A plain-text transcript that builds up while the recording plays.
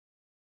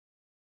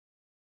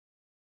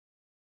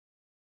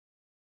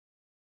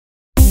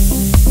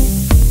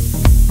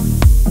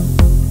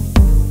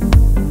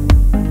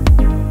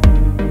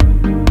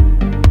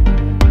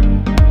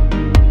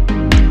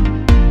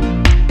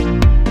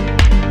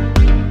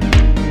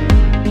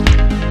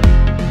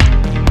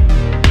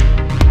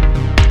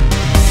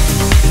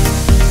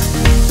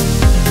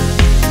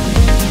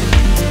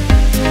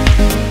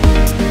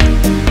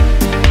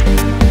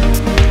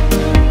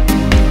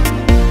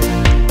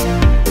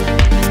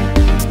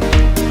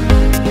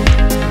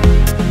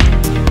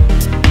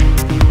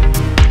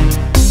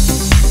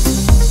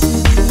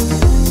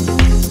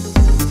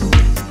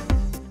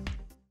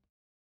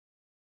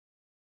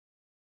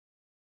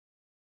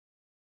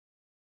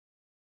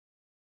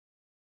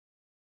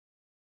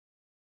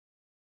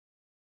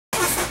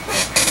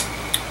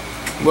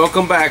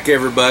Welcome back,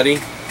 everybody.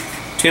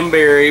 Tim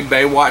Berry,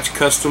 Baywatch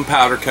Custom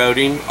Powder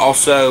Coating,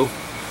 also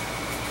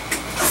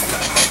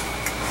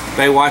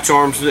Baywatch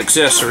Arms and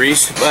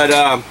Accessories. But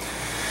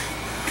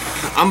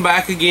I'm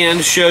back again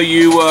to show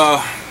you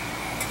a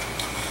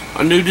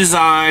new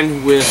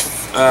design with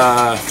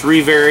 3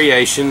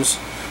 variations.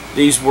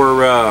 These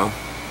were a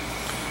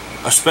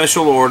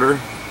special order,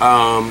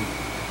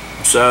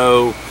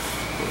 so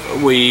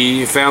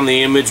we found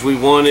the image we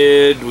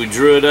wanted, we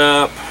drew it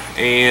up,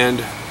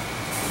 and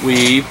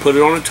we put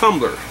it on a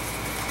tumbler.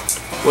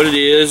 What it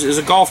is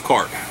a golf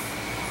cart.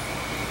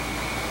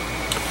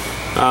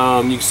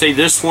 You can see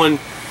this one,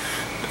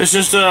 it's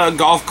just a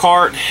golf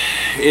cart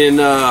in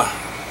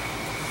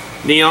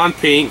neon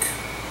pink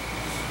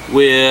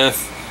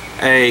with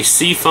a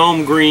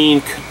seafoam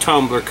green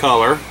tumbler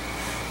color,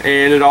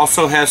 and it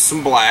also has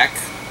some black.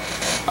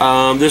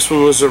 This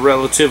one was a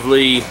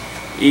relatively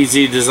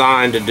easy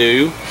design to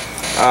do,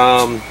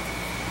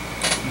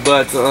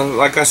 but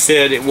like I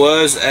said, it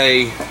was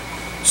a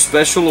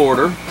special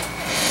order,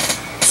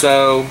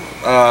 so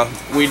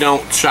we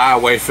don't shy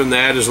away from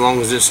that as long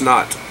as it's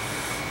not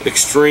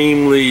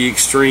extremely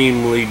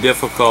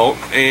difficult.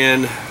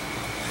 And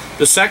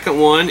the second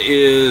one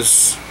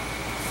is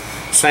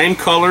same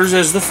colors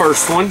as the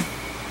first one,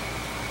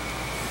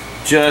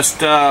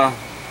 just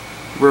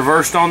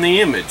reversed on the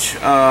image,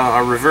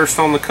 reversed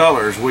on the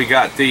colors. We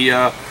got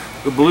the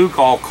blue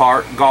golf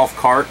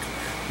cart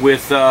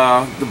with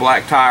the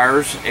black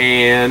tires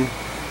and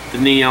the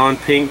neon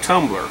pink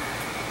tumbler.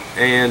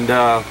 And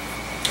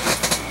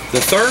the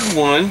third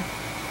one,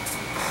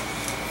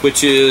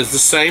 which is the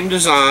same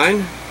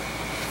design,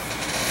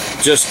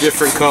 just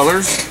different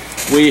colors,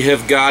 we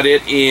have got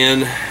it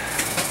in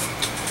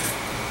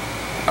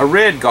a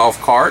red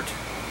golf cart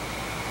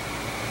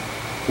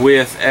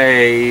with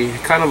a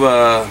kind of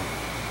a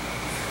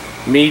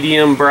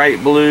medium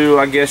bright blue,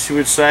 I guess you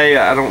would say.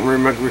 I don't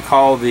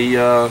recall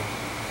the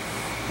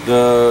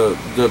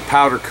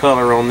powder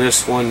color on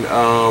this one.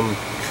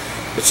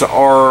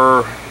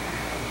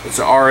 It's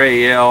a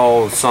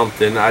RAL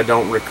something, I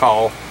don't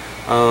recall.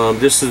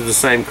 This is the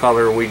same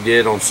color we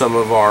did on some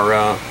of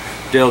our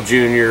Dale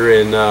Jr.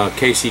 and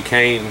Casey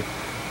Kane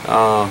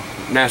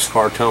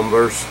NASCAR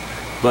tumblers.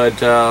 But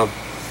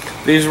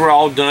these were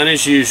all done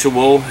as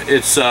usual.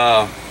 It's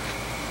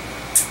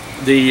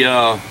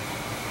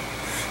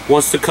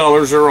once the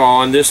colors are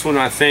on, this one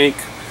I think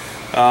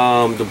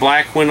the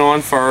black went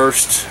on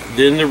first,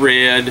 then the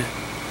red,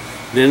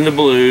 then the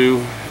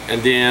blue,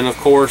 and then of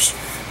course,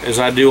 as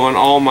I do on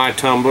all my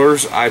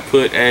tumblers, I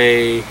put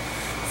a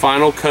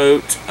final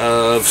coat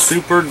of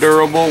super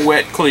durable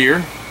wet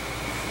clear.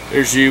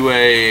 There's you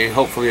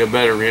hopefully a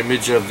better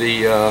image of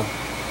the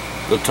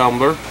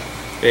tumbler,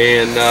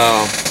 and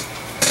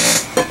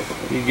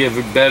you give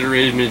a better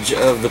image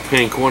of the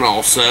pink one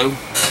also.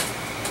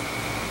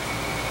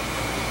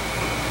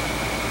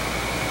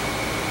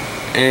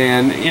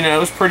 And you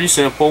know, it's pretty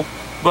simple,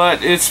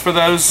 but it's for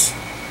the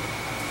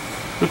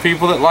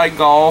people that like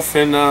golf,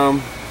 and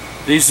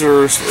these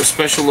are a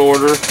special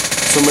order.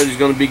 Somebody's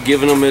going to be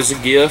giving them as a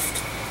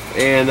gift,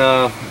 and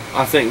I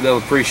think they'll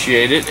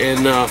appreciate it.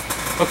 And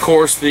of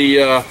course,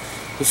 it's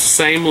the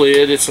same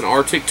lid. It's an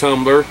Arctic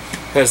tumbler,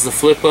 has the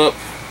flip up,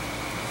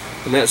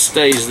 and that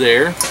stays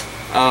there.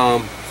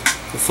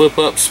 The flip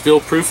up spill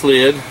proof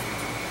lid,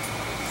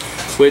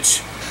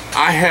 which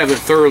I haven't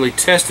thoroughly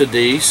tested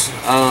these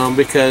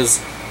because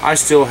I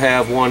still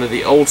have one of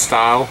the old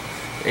style,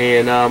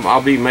 and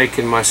I'll be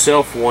making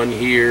myself one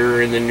here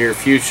in the near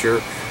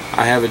future.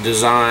 I have a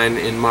design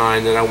in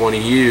mind that I want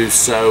to use.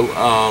 So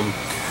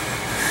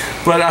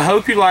but I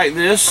hope you like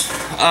this.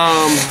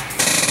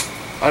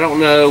 I don't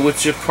know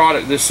which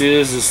product this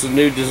is. It's the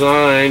new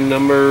design,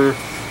 number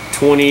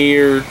 20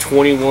 or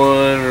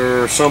 21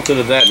 or something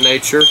of that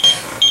nature.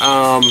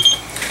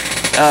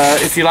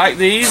 If you like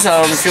these,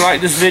 if you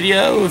like this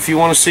video, if you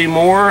want to see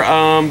more,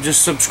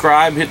 just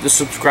subscribe, hit the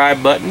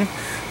subscribe button.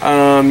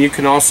 You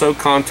can also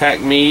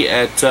contact me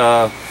at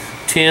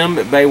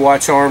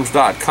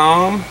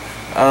tim@baywatcharms.com.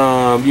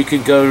 You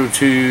can go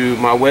to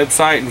my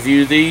website and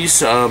view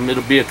these.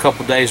 It'll be a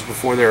couple days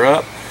before they're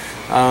up,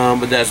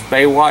 but that's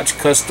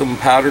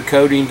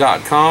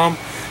baywatchcustompowdercoating.com,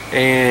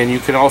 and you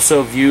can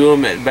also view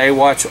them at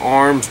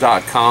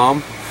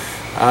baywatcharms.com.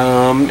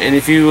 And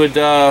if you would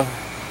go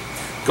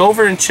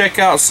over and check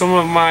out some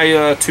of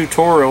my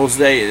tutorials,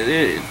 that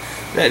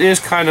is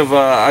kind of a,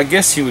 I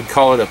guess you would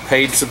call it a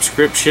paid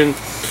subscription.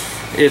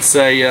 It's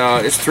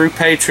through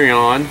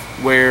Patreon,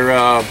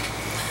 where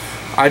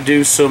I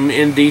do some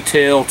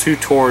in-detail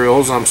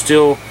tutorials. I'm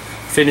still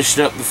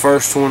finishing up the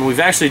first one. We've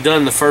actually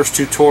done the first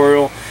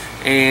tutorial,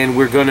 and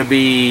we're going to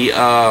be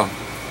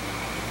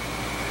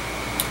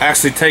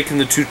actually taking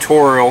the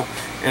tutorial,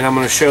 and I'm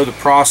going to show the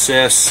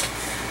process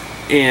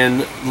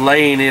in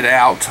laying it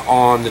out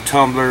on the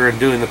tumbler and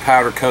doing the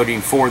powder coating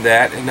for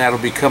that, and that'll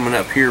be coming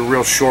up here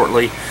real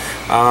shortly.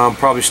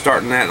 Probably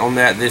starting that on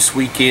that this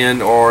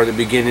weekend or the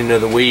beginning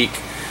of the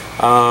week,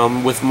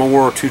 with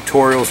more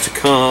tutorials to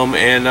come.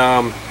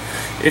 And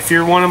if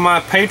you're one of my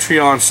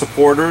Patreon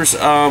supporters,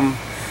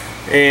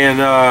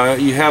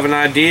 and you have an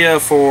idea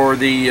for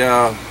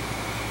the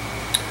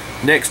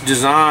next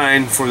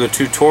design for the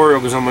tutorial,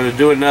 because I'm going to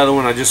do another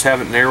one. I just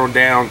haven't narrowed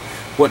down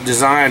what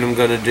design I'm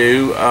going to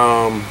do.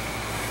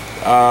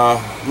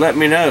 Let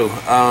me know.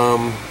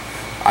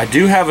 I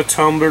do have a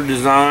tumbler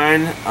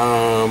design.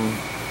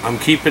 I'm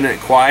keeping it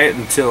quiet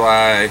until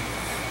I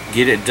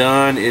get it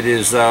done. It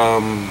is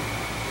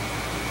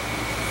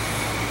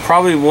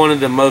probably one of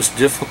the most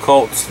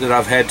difficult that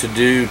I've had to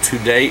do to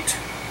date.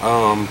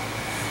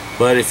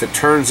 But if it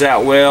turns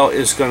out well,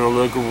 it's going to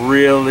look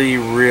really,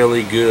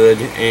 really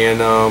good, and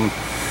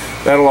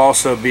that'll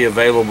also be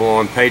available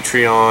on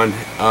Patreon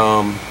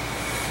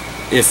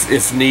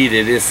if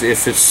needed. If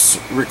it's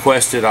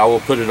requested, I will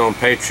put it on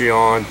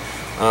Patreon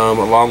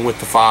along with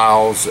the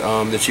files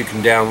that you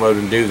can download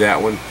and do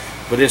that one.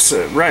 But it's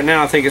right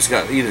now I think it's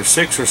got either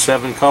 6 or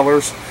 7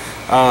 colors,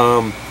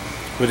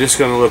 but it's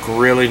going to look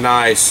really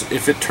nice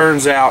if it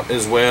turns out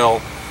as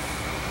well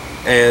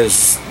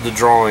as the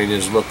drawing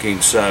is looking.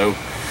 So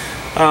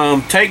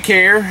take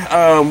care.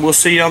 We'll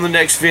see you on the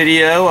next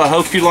video. I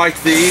hope you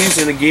liked these.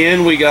 And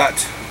again, we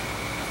got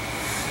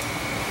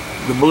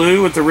the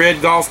blue with the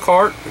red golf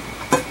cart,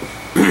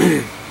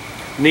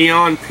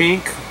 neon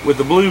pink with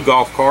the blue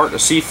golf cart, a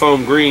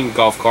seafoam green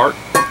golf cart,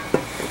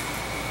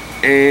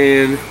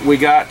 and we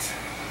got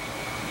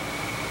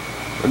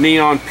a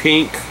neon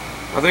pink,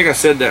 I think I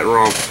said that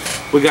wrong,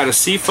 we got a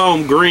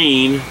seafoam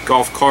green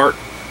golf cart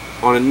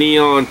on a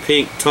neon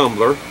pink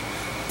tumbler,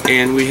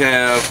 and we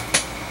have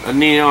a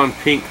neon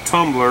pink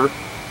tumbler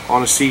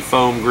on a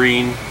seafoam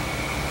green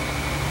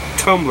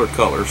tumbler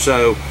color.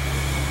 So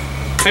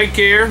take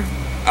care.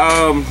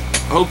 I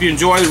hope you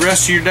enjoy the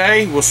rest of your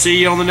day. We'll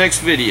see you on the next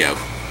video.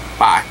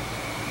 Bye.